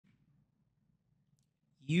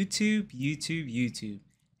YouTube.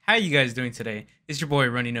 How you guys doing today? It's your boy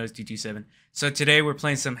Runny Nose 227. So today we're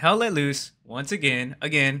playing some Hell Let Loose once again.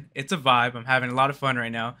 It's a vibe. I'm having a lot of fun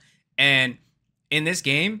right now. And in this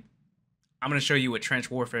game, I'm gonna show you what trench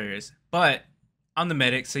warfare is. But I'm the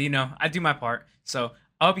medic, so you know I do my part. So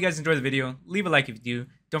I hope you guys enjoy the video. Leave a like if you do.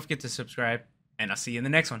 Don't forget to subscribe, and I'll see you in the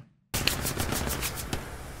next one.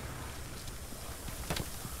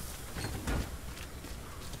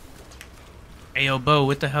 Hey yo, Bo,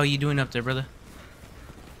 what the hell you doing up there, brother?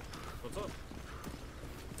 What's up?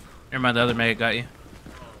 Never mind, the other medic got you.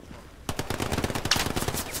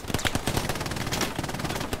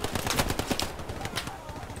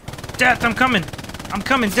 Death, I'm coming! I'm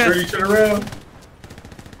coming, Death! Sure, you turn around.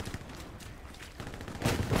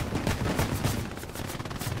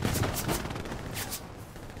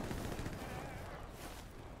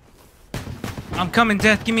 I'm coming,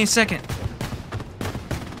 Death, give me a second.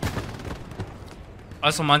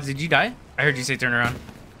 Also, Mons, did you die? I heard you say turn around.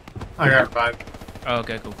 I got 5. Oh,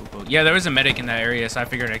 okay, cool. Yeah, there was a medic in that area, so I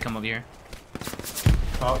figured I'd come up here.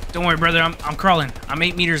 Oh. Don't worry, brother, I'm crawling. I'm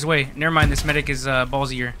 8 meters away. Never mind, this medic is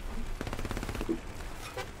ballsier.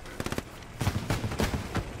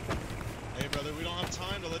 Hey, brother, we don't have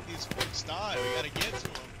time to let these folks die. We gotta get to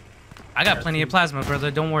them. I got plenty of plasma, brother,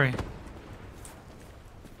 don't worry.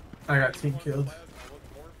 I got team killed.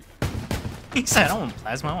 He said, I don't want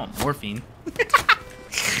plasma, I want morphine.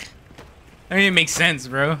 I mean, it makes sense,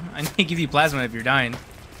 bro. I need to give you plasma if you're dying.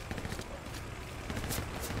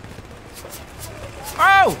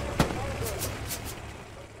 Oh!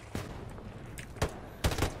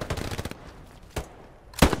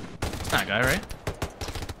 It's not a guy, right?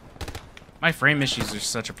 My frame issues are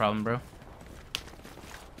such a problem, bro.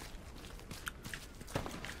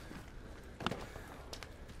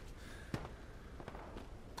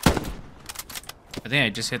 I think I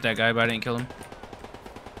just hit that guy, but I didn't kill him.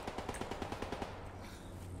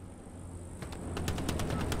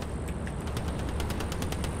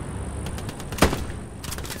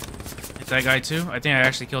 Hit that guy too? I think I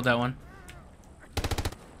actually killed that one.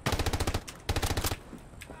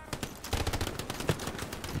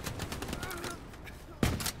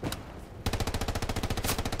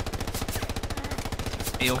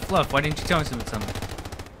 Hey, yo, Fluff, why didn't you tell me something?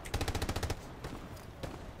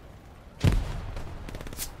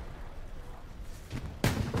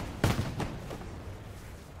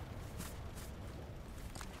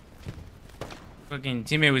 Fucking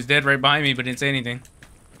teammate was dead right behind me, but didn't say anything.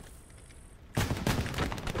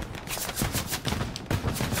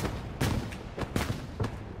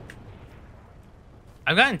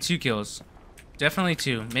 I've gotten 2 kills. Definitely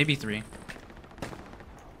 2, maybe 3.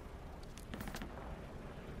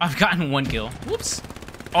 I've gotten 1 kill. Whoops.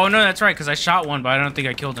 Oh no, that's right, because I shot one, but I don't think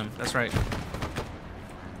I killed him. That's right.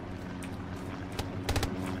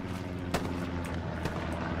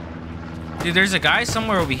 Dude, there's a guy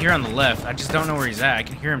somewhere over here on the left. I just don't know where he's at. I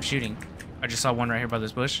can hear him shooting. I just saw one right here by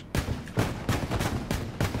this bush.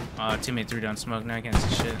 Teammate threw down smoke. Now I can't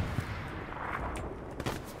see shit.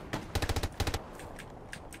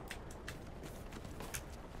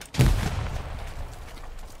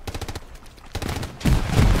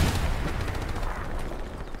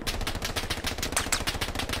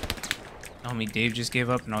 Homie Dave just gave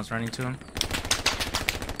up and I was running to him.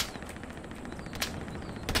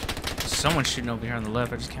 Someone's shooting over here on the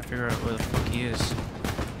left. I just can't figure out where the fuck he is. Is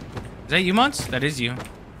that you, Mons? That is you.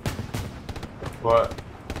 What?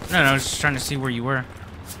 No, I was just trying to see where you were.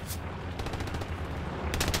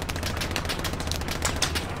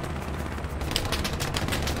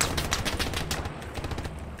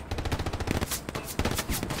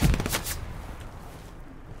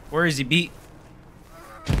 Where is he, beat?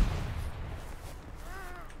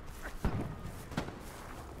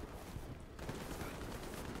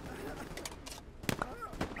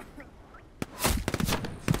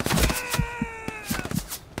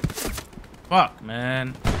 Fuck,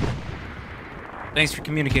 man. Thanks for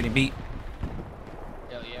communicating, beat.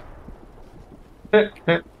 Hell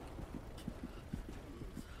yeah.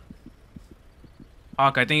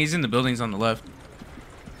 Hawk, I think he's in the buildings on the left.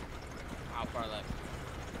 How far left?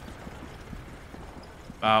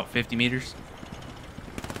 About 50 meters.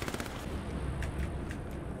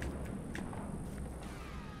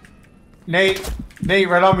 Nate,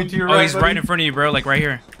 right on me to your right. Oh, he's buddy. right in front of you, bro. Like right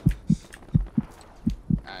here.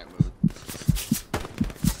 Alright, move.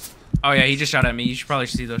 Oh yeah, he just shot at me. You should probably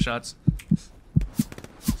see those shots.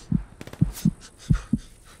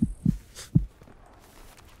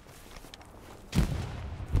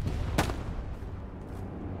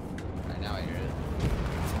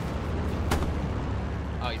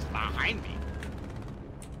 Oh, he's behind me.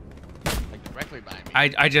 Like directly behind me.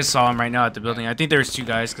 I just saw him right now at the building. I think there was 2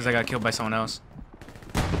 guys because I got killed by someone else.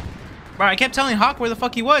 Bro, I kept telling Hawk where the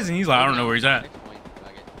fuck he was, and he's like, I don't know where he's at. Next point.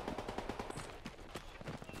 Fuck it.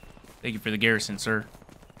 Thank you for the garrison, sir.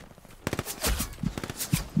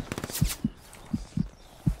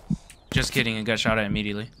 Just kidding, and got shot at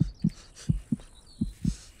immediately.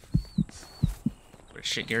 What a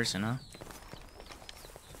shit garrison, huh?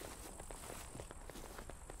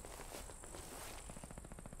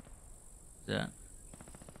 That.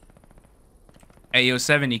 Hey, yo,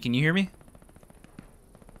 70, can you hear me?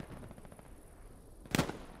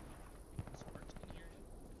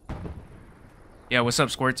 Yeah, what's up,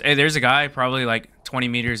 Squirts? Hey, there's a guy probably like 20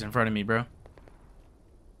 meters in front of me, bro.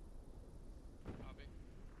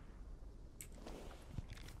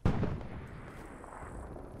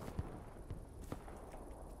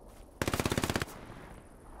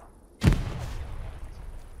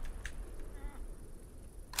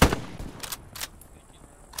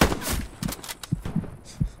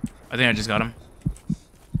 I think I just got him.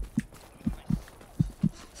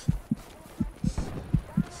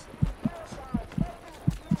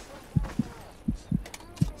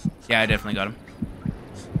 Yeah, I definitely got him.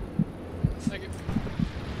 Thank you.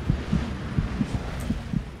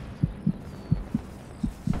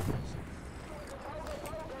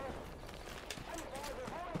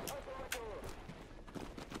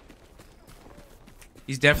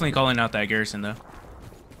 He's definitely calling out that garrison, though.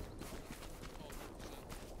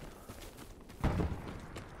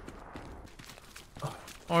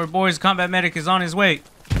 Our boy's combat medic is on his way.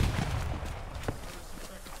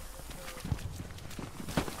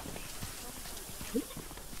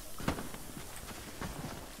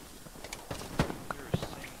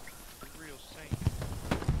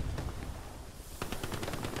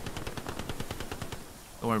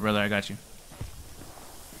 Don't worry, brother, I got you.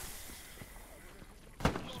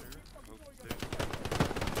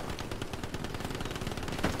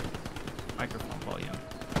 Microphone volume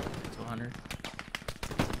to 100.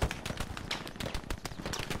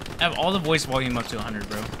 I have all the voice volume up to 100,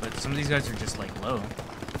 bro, but some of these guys are just like low.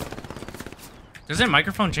 Doesn't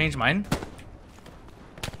microphone change mine?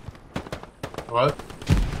 What?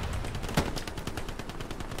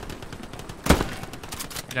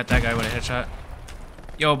 I got that guy with a headshot.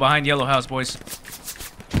 Yo, behind yellow house, boys.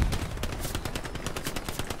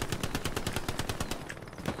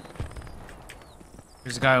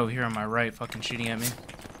 There's a guy over here on my right fucking shooting at me.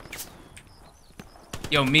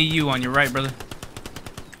 Yo, me, you on your right, brother.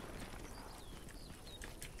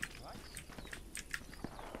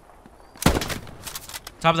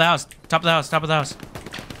 Top of the house, top of the house, top of the house.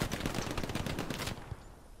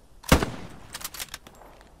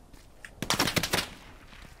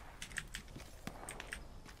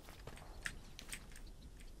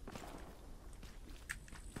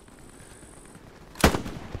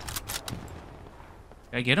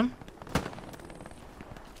 Did I get him?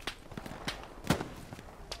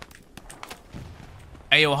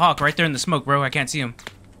 Hey, yo, Hawk, right there in the smoke, bro. I can't see him.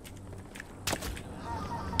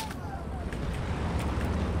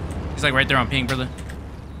 He's like right there on ping, brother.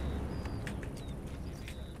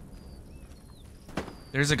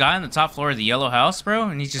 There's a guy on the top floor of the yellow house, bro,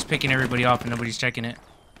 and he's just picking everybody off and nobody's checking it.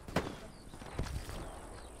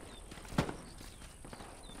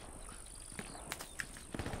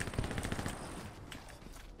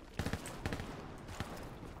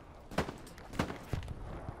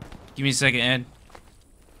 Give me a second, Ed.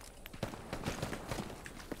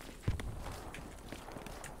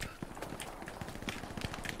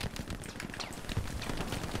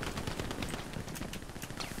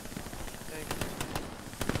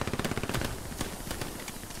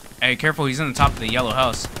 Hey, careful, he's on the top of the yellow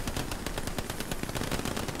house.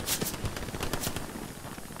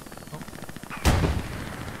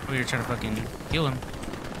 Oh, you're trying to fucking heal him.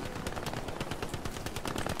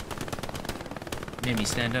 Made me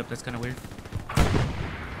stand up, that's kind of weird.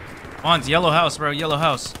 Hans, yellow house, bro, yellow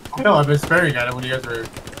house. I know, I've been staring at it when you guys were...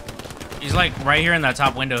 He's like right here in that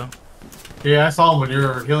top window. Yeah, I saw him when you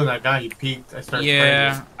were healing that guy. He peeked. I started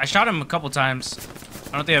Yeah, I shot him a couple times.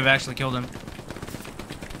 I don't think I've actually killed him.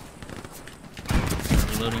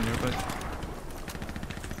 Reloading real quick.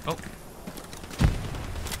 Oh.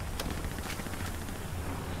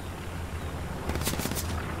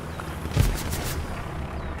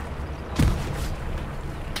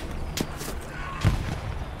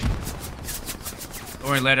 Don't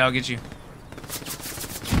worry, lad, I'll get you.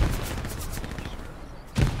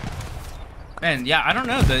 Man, yeah, I don't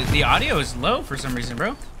know. The audio is low for some reason,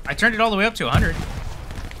 bro. I turned it all the way up to 100.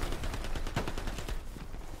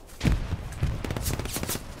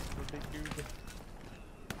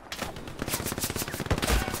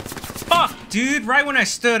 Fuck! dude. Right when I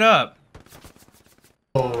stood up.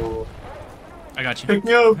 Oh, I got you. pick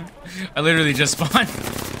me up. I literally just spawned.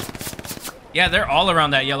 Yeah, they're all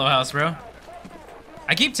around that yellow house, bro.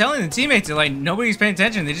 I keep telling the teammates that, like, nobody's paying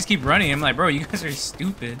attention. They just keep running. I'm like, bro, you guys are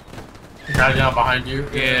stupid. Guy down behind you.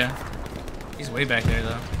 Yeah. He's way back there,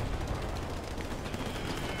 though.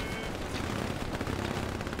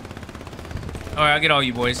 Alright, I'll get all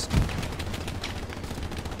you boys.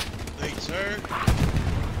 Thanks, sir.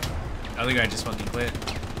 Other guy just fucking quit.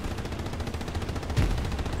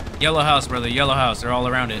 Yellow house, brother. Yellow house. They're all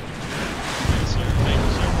around it. Thanks, sir. Thank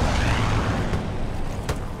you, sir.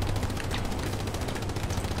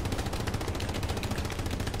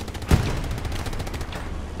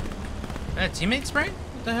 That teammate spray?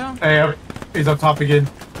 What the hell? Hey, he's up top again.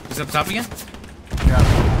 He's up top again?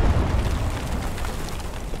 Yeah.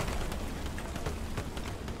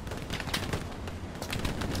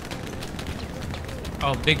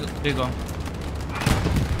 Oh, big one.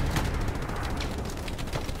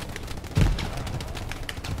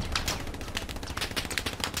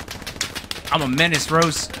 I'm a menace,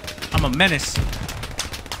 Rose. I'm a menace.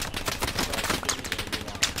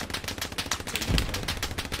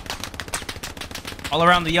 All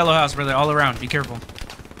around the yellow house, brother. All around. Be careful.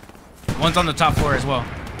 One's on the top floor as well.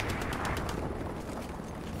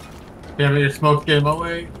 Yeah, your smoke game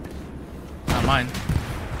away. Not mine.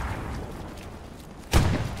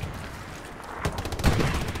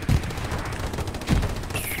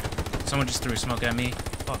 Someone just threw smoke at me.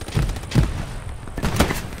 Fuck.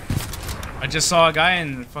 I just saw a guy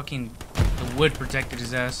and fucking the wood protected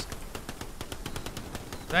his ass.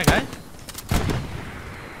 That guy?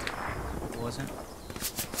 It wasn't.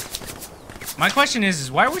 My question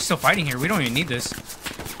is why are we still fighting here? We don't even need this.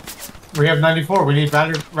 We have 94. We need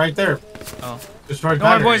battery right there. Oh. Destroyed Don't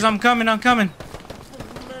worry, battery. boys. I'm coming. I'm coming.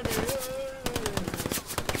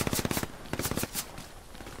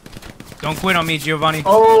 Don't quit on me, Giovanni.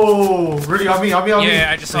 Oh, really? On me, on me, on me.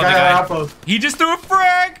 Yeah, I just saw the at guy. outpost. He just threw a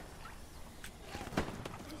frag.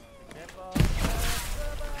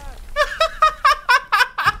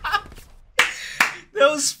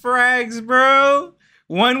 Those frags, bro.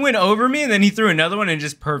 One went over me, and then he threw another one and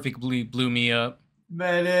just perfectly blew me up.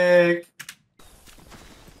 Medic.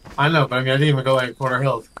 I know, but I mean, I didn't even go like quarter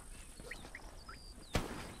health.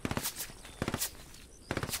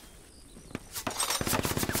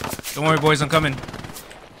 Don't worry, boys. I'm coming.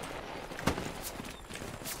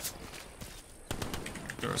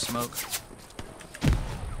 Throw smoke.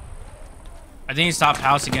 I think he's top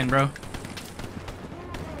house again, bro.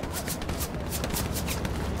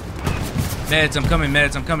 Meds, I'm coming.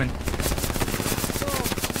 Meds, I'm coming.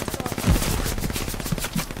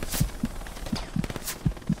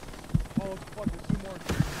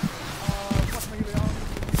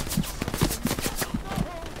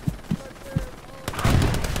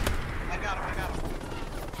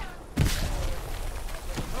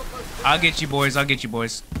 I'll get you boys. I'll get you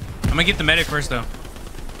boys. I'm gonna get the medic first though.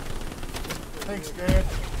 Thanks, Dad.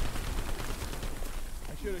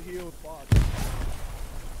 I should have healed Bob.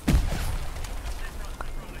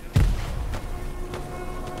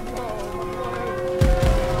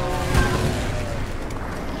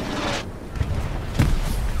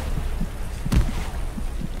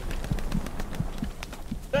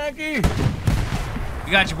 Thank you.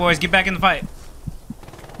 We got you boys. Get back in the fight.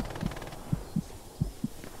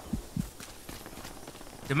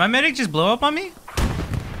 Did my medic just blow up on me?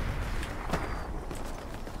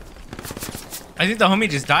 I think the homie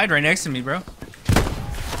just died right next to me, bro.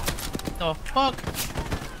 The fuck?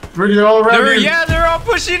 Really, all around you. Yeah, they're all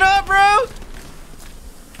pushing up, bro.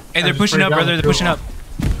 Hey, they're pushing up, brother. They're pushing up.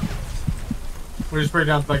 We just sprayed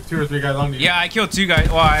down like 2 or 3 guys on you. Yeah, I killed 2 guys.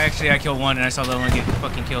 Well, I killed 1, and I saw the other one get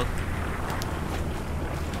fucking killed.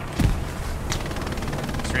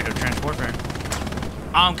 Straight up transport for him.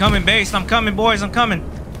 I'm coming, base. I'm coming, boys. I'm coming.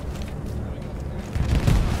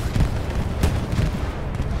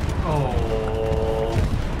 Oh.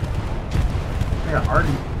 I got Hardy.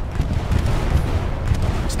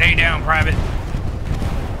 Stay down, private.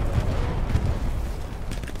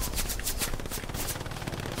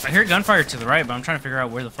 I hear gunfire to the right, but I'm trying to figure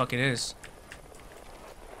out where the fuck it is.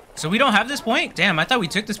 So we don't have this point? Damn, I thought we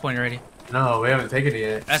took this point already. No, we haven't taken it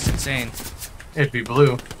yet. That's insane. It'd be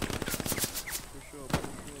blue. You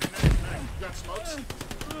got smokes?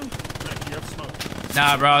 You have smoke.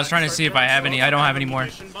 Nah, bro, I was trying to see if I have any. I don't have any more.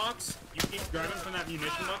 Munition box. You keep grabbing from that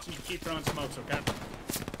munition box and you keep throwing smokes, okay?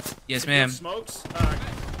 Yes, If you have ma'am. smokes,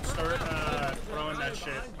 start throwing that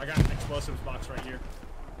shit. I got an explosives box right here.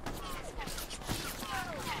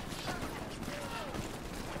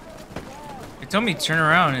 It told me to turn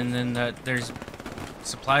around and then there's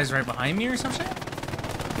supplies right behind me or some shit?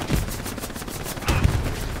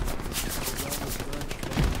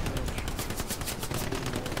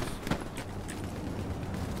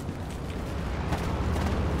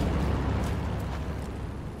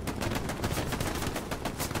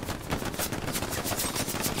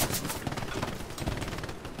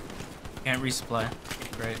 Can't resupply.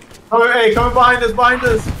 Great. Oh, hey, coming behind us, behind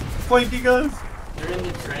us. Flanking us. They're in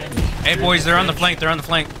the trench. Hey boys, they're on the flank. They're on the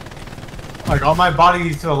flank. Like all my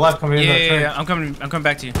bodies to the left coming in Yeah, the yeah, trench. yeah. I'm coming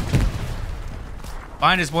back to you.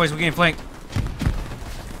 Behind us, boys. We're getting flanked.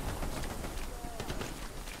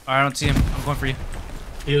 Alright, I don't see him. I'm going for you.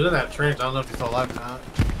 He was in that trench. I don't know if he's still alive or not.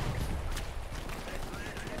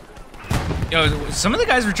 Yo, some of the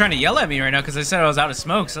guys were trying to yell at me right now because I said I was out of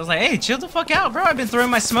smokes. I was like, hey, chill the fuck out, bro. I've been throwing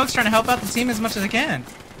my smokes trying to help out the team as much as I can.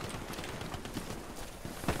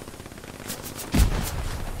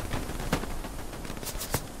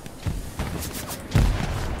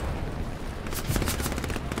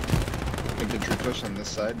 Infantry push on this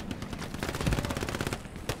side.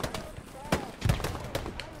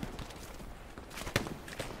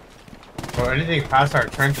 Or anything past our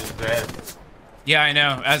trench is dead. Yeah, I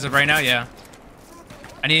know. As of right now, yeah.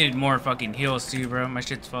 I needed more fucking heals too, bro. My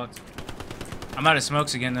shit's fucked. I'm out of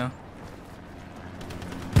smokes again, though.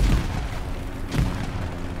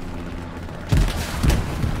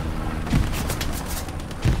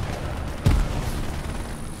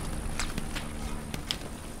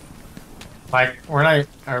 Like we're not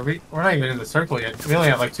even in the circle yet. We only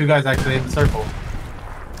have like 2 guys actually in the circle.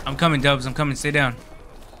 I'm coming, Dubs. I'm coming. Stay down.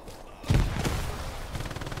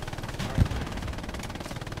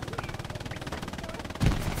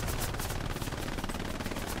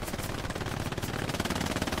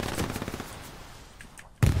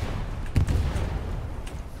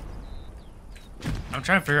 I'm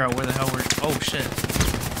trying to figure out where the hell we're... Oh, shit.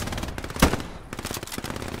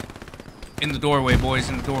 In the doorway, boys.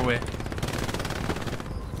 In the doorway.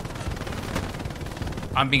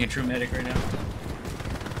 I'm being a true medic right now.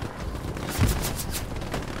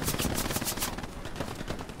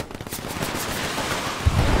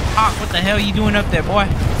 Hawk, what the hell are you doing up there, boy?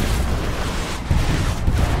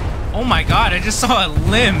 Oh my god, I just saw a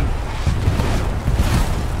limb.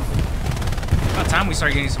 About time we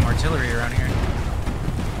start getting some artillery around here.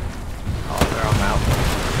 Oh, they're on out.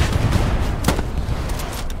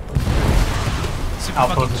 Super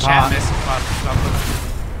Outpost fucking is chat hot. message about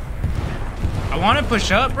I want to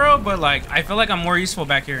push up, bro, but like I feel like I'm more useful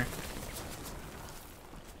back here.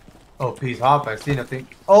 Oh, he's hop. I see nothing.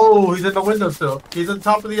 Oh, he's in the window still. He's on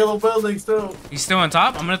top of the yellow building still. He's still on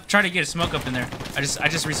top. I'm gonna try to get a smoke up in there. I just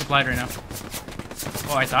resupplied right now.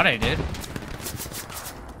 Oh, I thought I did.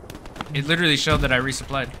 It literally showed that I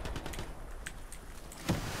resupplied.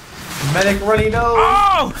 Medic running nose.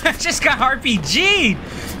 Oh, I just got RPG'd.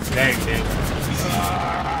 Dang, dude.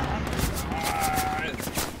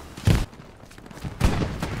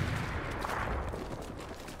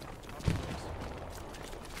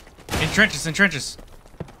 In trenches, in trenches.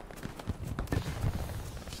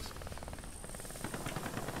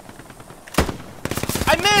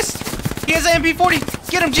 I missed! He has an MP40!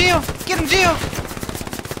 Get him, Gio! Get him, Gio!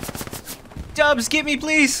 Dubs, get me,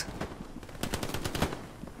 please!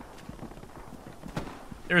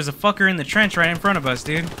 There's a fucker in the trench right in front of us,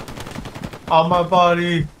 dude. On my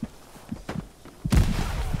body.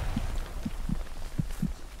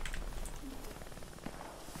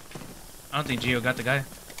 I don't think Gio got the guy.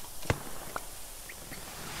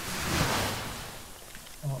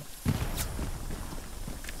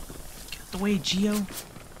 Get the way, Gio.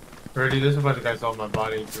 Already, there's a bunch of guys on my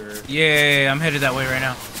body. For... Yeah, I'm headed that way right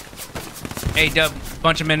now. Hey, Dub,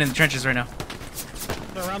 bunch of men in the trenches right now.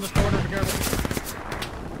 They're around this corner. Be careful.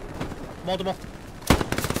 Multiple.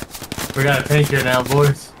 We got a tank here now,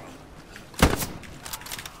 boys.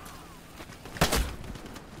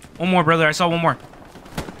 One more, brother. I saw one more.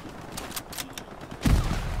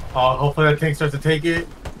 Oh, hopefully that tank starts to take it.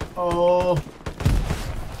 Oh.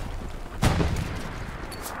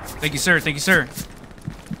 Thank you, sir. Thank you, sir.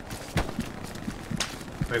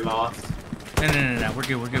 They lost. No. We're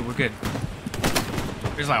good. We're good. We're good.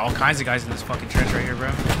 There's like all kinds of guys in this fucking trench right here,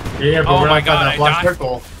 bro. Yeah, but Oh we're my not God, that I black died.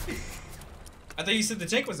 circle. I thought you said the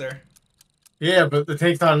tank was there. Yeah, but the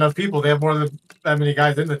tank's not enough people. They have more than that many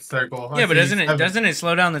guys in the circle. Yeah, I but see doesn't it 7.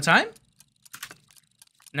 slow down the time?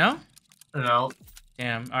 No? No.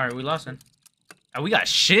 Damn. All right, we lost one. Oh, we got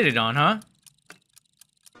shitted on, huh?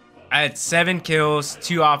 I had 7 kills,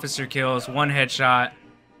 2 officer kills, 1 headshot,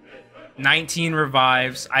 19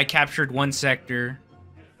 revives. I captured 1 sector.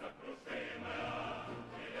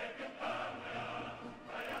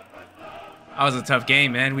 That was a tough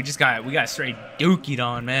game, man. We got straight dookied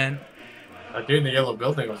on, man. That dude in the yellow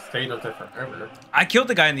building was stayed up there forever. I killed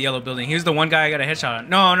the guy in the yellow building. He was the one guy I got a headshot on.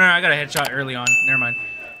 No, I got a headshot early on. Never mind.